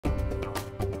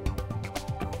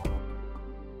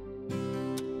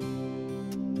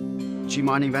G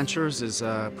Mining Ventures is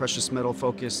a precious metal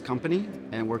focused company,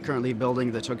 and we're currently building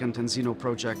the Tocantins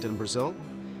project in Brazil.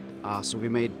 So we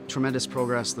made tremendous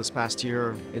progress this past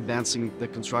year, advancing the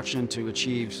construction to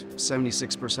achieve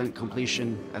 76%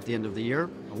 completion at the end of the year.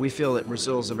 We feel that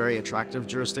Brazil is a very attractive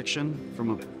jurisdiction from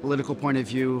a political point of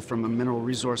view, from a mineral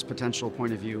resource potential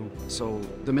point of view. So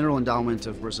the mineral endowment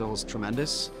of Brazil is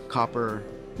tremendous. Copper,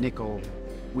 nickel.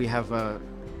 We have a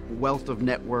wealth of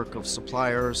network of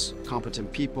suppliers, competent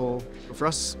people. For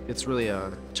us, it's really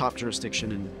a top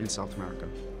jurisdiction in South America.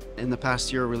 In the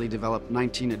past year, really developed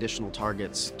 19 additional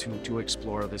targets to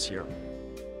explore this year.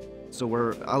 So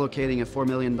we're allocating a $4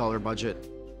 million budget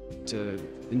to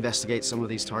investigate some of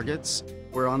these targets.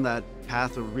 We're on that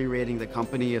path of re-rating the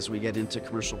company as we get into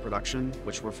commercial production,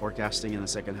 which we're forecasting in the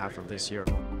second half of this year.